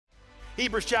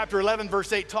Hebrews chapter 11,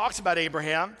 verse 8 talks about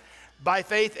Abraham. By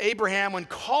faith, Abraham, when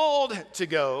called to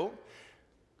go,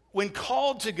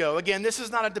 again, this is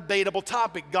not a debatable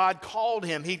topic. God called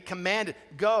him. He commanded,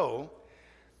 go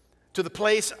to the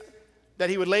place that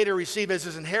he would later receive as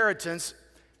his inheritance.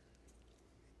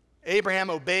 Abraham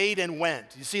obeyed and went.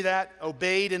 You see that?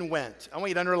 Obeyed and went. I want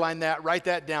you to underline that, write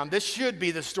that down. This should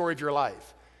be the story of your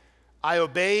life. I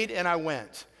obeyed and I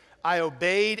went. I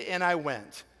obeyed and I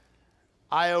went.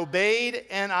 I obeyed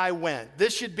and I went.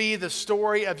 This should be the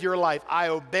story of your life. I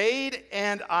obeyed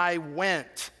and I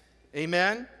went.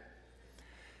 Amen?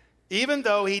 Even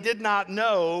though he did not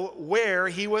know where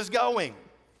he was going.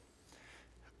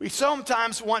 We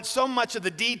sometimes want so much of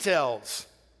the details.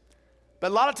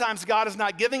 But a lot of times God is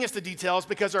not giving us the details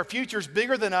because our future is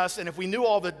bigger than us, and if we knew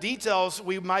all the details,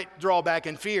 we might draw back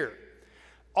in fear.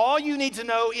 All you need to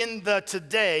know in the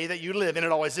today that you live, and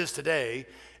it always is today,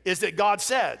 is that God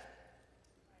said.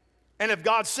 And if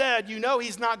God said, you know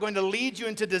he's not going to lead you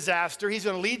into disaster. He's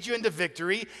going to lead you into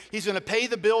victory. He's going to pay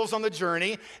the bills on the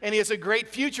journey, and he has a great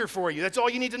future for you. That's all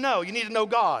you need to know. You need to know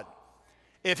God.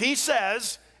 If he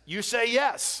says, you say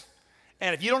yes.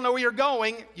 And if you don't know where you're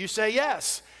going, you say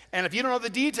yes. And if you don't know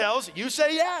the details, you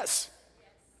say yes.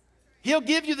 He'll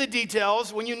give you the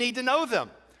details when you need to know them.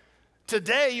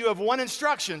 Today, you have one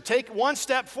instruction. Take one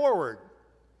step forward.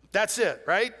 That's it,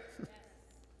 right?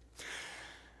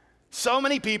 So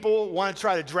many people want to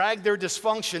try to drag their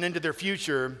dysfunction into their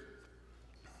future,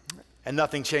 and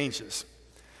nothing changes.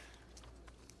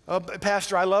 Oh,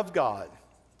 Pastor, I love God.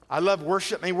 I love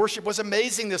worship. I mean, worship was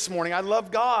amazing this morning. I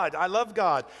love God. I love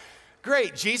God.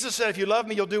 Great. Jesus said, if you love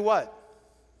me, you'll do what?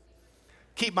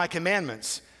 Keep my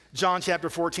commandments. John chapter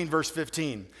 14, verse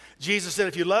 15. Jesus said,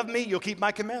 if you love me, you'll keep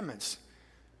my commandments.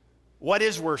 What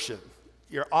is worship?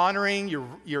 You're honoring,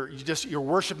 you're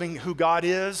worshiping who God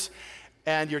is,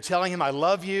 and you're telling him, I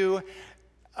love you.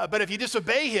 But if you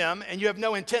disobey him and you have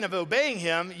no intent of obeying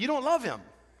him, you don't love him.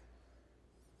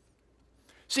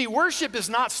 See, worship is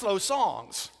not slow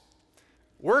songs.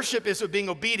 Worship is being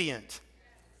obedient.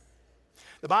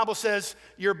 The Bible says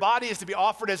your body is to be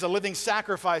offered as a living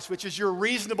sacrifice, which is your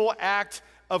reasonable act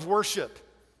of worship.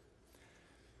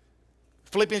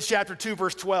 Philippians chapter 2,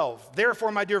 verse 12.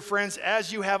 Therefore, my dear friends,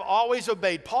 as you have always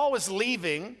obeyed. Paul was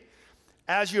leaving,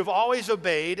 as you have always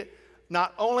obeyed,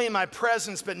 not only in my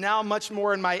presence, but now much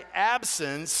more in my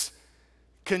absence,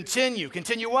 continue.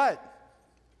 Continue what?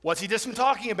 What's he just been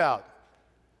talking about?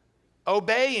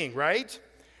 Obeying, right?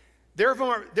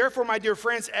 Therefore, my dear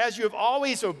friends, as you have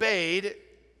always obeyed,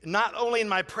 not only in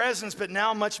my presence, but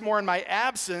now much more in my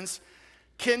absence,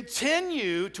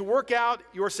 continue to work out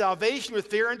your salvation with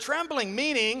fear and trembling,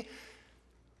 meaning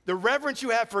the reverence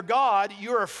you have for God,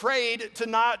 you're afraid to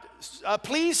not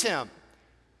please him.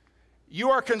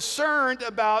 You are concerned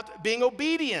about being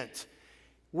obedient.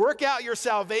 Work out your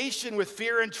salvation with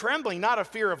fear and trembling, not a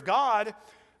fear of God,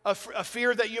 a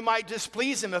fear that you might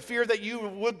displease him, a fear that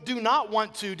you do not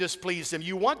want to displease him.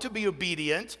 You want to be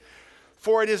obedient,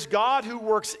 for it is God who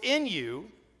works in you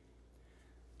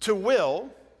to will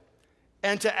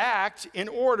and to act in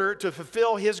order to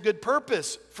fulfill his good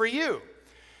purpose for you.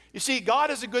 You see,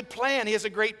 God has a good plan. He has a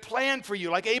great plan for you.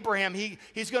 Like Abraham,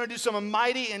 he's going to do some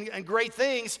mighty and great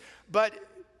things, but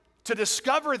to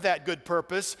discover that good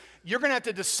purpose, you're going to have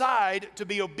to decide to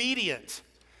be obedient.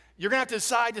 You're going to have to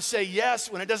decide to say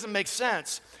yes when it doesn't make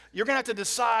sense. You're going to have to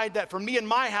decide that for me and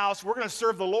my house, we're going to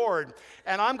serve the Lord,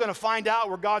 and I'm going to find out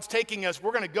where God's taking us.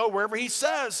 We're going to go wherever he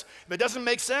says. If it doesn't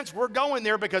make sense, we're going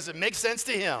there because it makes sense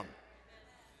to him.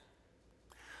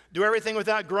 Do everything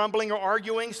without grumbling or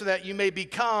arguing so that you may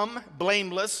become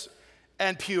blameless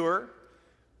and pure.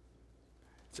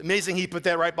 It's amazing he put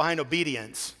that right behind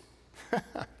obedience.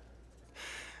 A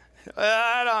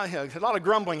lot of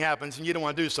grumbling happens and you don't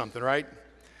want to do something, right?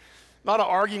 A lot of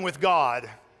arguing with God.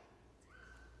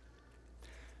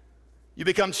 You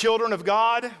become children of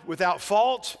God without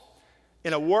fault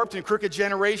in a warped and crooked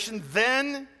generation.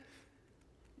 Then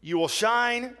you will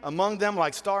shine among them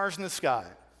like stars in the sky.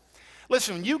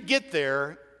 Listen, when you get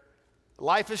there,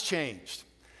 life has changed.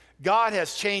 God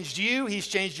has changed you. He's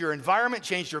changed your environment,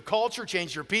 changed your culture,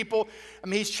 changed your people. I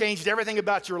mean, he's changed everything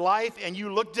about your life, and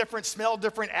you look different, smell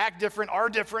different, act different, are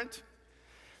different.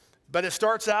 But it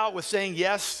starts out with saying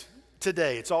yes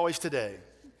today. It's always today.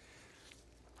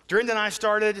 Drenda and I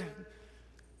started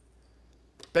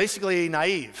basically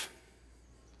naive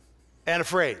and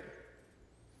afraid.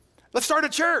 Let's start a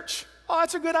church. Oh,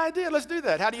 that's a good idea. Let's do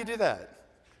that. How do you do that?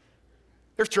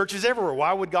 There's churches everywhere.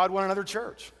 Why would God want another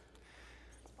church?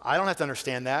 I don't have to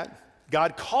understand that.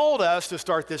 God called us to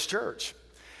start this church.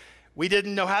 We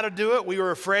didn't know how to do it. We were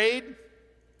afraid.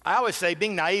 I always say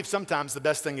being naive sometimes is the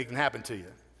best thing that can happen to you.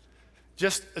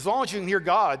 Just as long as you can hear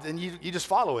God, then you just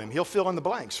follow him. He'll fill in the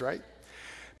blanks, right?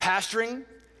 Pastoring.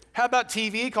 How about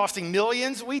TV costing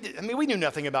millions? We knew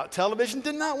nothing about television,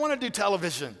 did not want to do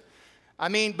television.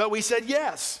 But we said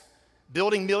yes.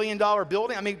 Building $1 million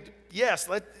building, yes,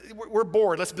 we're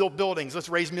bored. Let's build buildings. Let's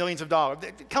raise millions of dollars.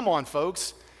 Come on,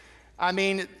 folks.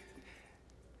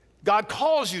 God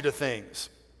calls you to things.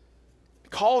 He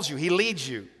calls you. He leads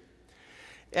you.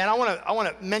 And I want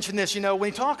to mention this. When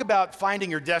you talk about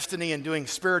finding your destiny and doing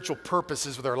spiritual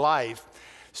purposes with our life,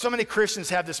 so many Christians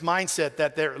have this mindset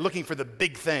that they're looking for the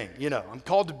big thing. I'm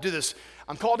called to do this.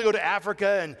 I'm called to go to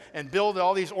Africa and build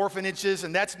all these orphanages,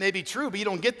 and that's maybe true, but you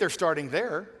don't get there starting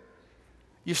there.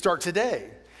 You start today.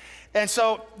 And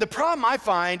so the problem I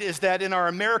find is that in our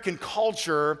American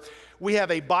culture, we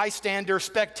have a bystander,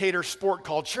 spectator sport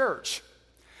called church.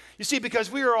 You see,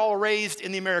 because we were all raised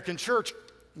in the American church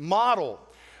model,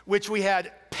 which we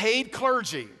had paid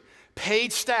clergy,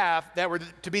 paid staff that were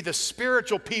to be the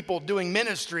spiritual people doing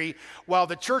ministry while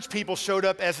the church people showed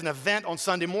up as an event on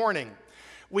Sunday morning.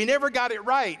 We never got it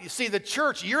right. You see, the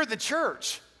church, you're the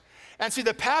church. And see,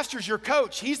 the pastor's your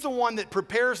coach. He's the one that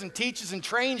prepares and teaches and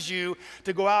trains you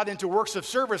to go out into works of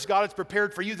service God has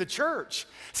prepared for you, the church.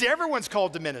 See, everyone's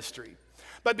called to ministry.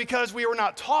 But because we were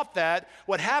not taught that,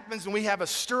 what happens when we have a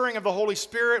stirring of the Holy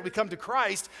Spirit, we come to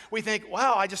Christ, we think,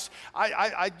 wow,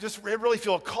 I really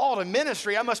feel a call to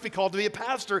ministry. I must be called to be a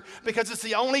pastor, because it's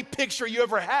the only picture you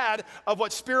ever had of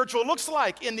what spiritual looks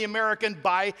like in the American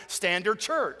bystander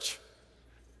church.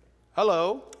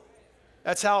 Hello?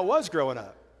 That's how it was growing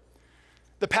up.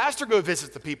 The pastor go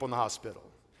visit the people in the hospital.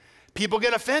 People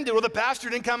get offended. Well, the pastor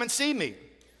didn't come and see me.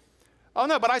 Oh,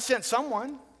 no, but I sent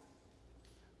someone.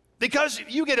 Because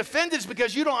you get offended is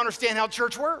because you don't understand how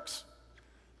church works.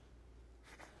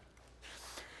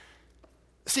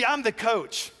 See, I'm the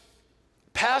coach.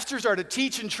 Pastors are to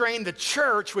teach and train the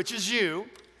church, which is you,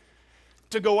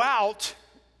 to go out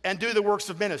and do the works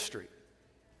of ministry.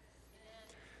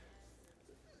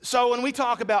 So when we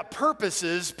talk about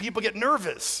purposes, people get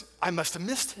nervous. I must have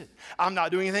missed it. I'm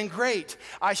not doing anything great.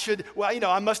 I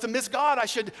must have missed God.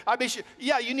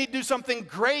 Yeah, you need to do something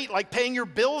great, like paying your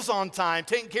bills on time,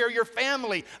 taking care of your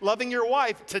family, loving your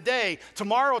wife today.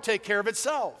 Tomorrow will take care of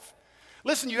itself.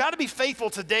 Listen, you got to be faithful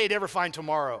today to ever find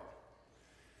tomorrow.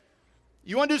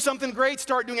 You want to do something great,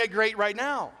 start doing it great right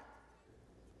now.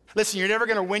 Listen, you're never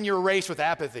going to win your race with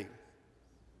apathy.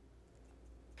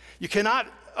 You cannot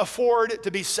afford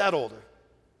to be settled.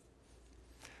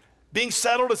 Being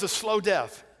settled is a slow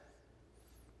death.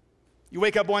 You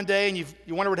wake up one day and you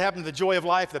wonder what happened to the joy of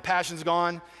life, the passion's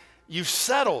gone. You've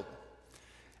settled.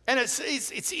 And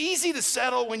it's easy to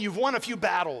settle when you've won a few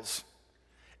battles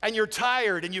and you're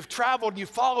tired and you've traveled and you've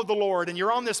followed the Lord and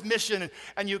you're on this mission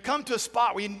and you come to a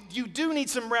spot where you do need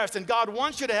some rest and God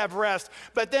wants you to have rest,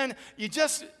 but then you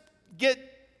kind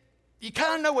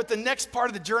of know what the next part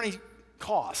of the journey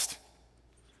cost.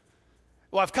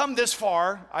 Well, I've come this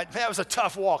far. That was a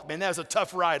tough walk, man. That was a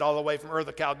tough ride all the way from Ur of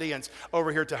the Chaldeans over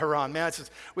here to Haran. Man,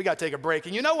 we got to take a break.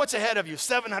 And you know what's ahead of you?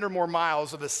 700 more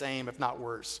miles of the same, if not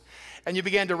worse. And you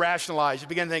begin to rationalize. You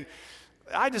begin to think,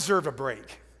 I deserve a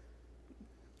break.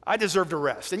 I deserve to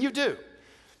rest. And you do.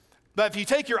 But if you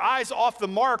take your eyes off the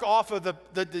mark, off of the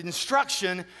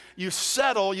instruction, you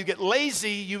settle, you get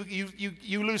lazy,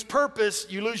 you lose purpose,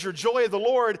 you lose your joy of the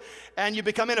Lord, and you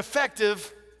become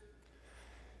ineffective.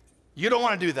 You don't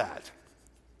want to do that.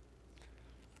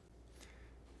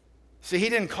 See, he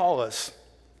didn't call us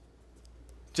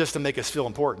just to make us feel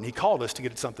important. He called us to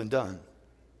get something done.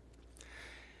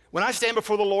 When I stand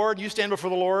before the Lord, you stand before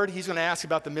the Lord, he's going to ask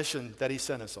about the mission that he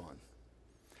sent us on.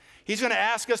 He's going to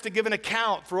ask us to give an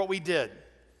account for what we did,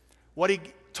 what he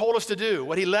told us to do,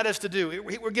 what he led us to do.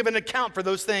 We're given an account for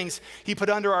those things he put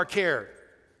under our care.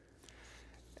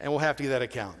 And we'll have to give that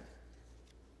account.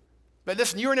 But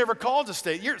listen, you were never called to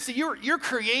stay. You're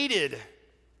created,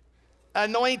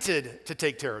 anointed to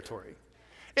take territory.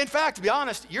 In fact, to be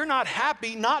honest, you're not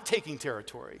happy not taking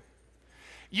territory.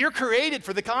 You're created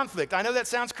for the conflict. I know that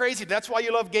sounds crazy, but that's why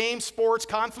you love games, sports,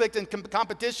 conflict, and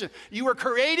competition. You were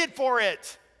created for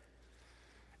it.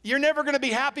 You're never going to be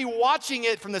happy watching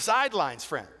it from the sidelines,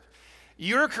 friend.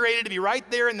 You're created to be right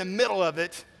there in the middle of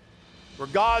it, where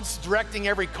God's directing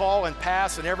every call and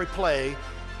pass and every play,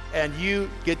 and you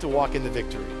get to walk in the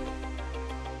victory.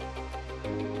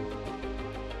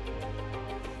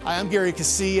 Hi, I'm Gary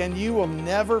Keesee, and you will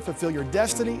never fulfill your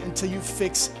destiny until you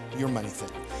fix your money thing.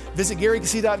 Visit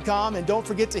GaryKeesee.com, and don't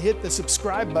forget to hit the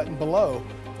subscribe button below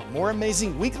for more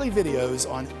amazing weekly videos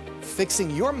on fixing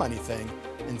your money thing,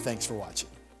 and thanks for watching.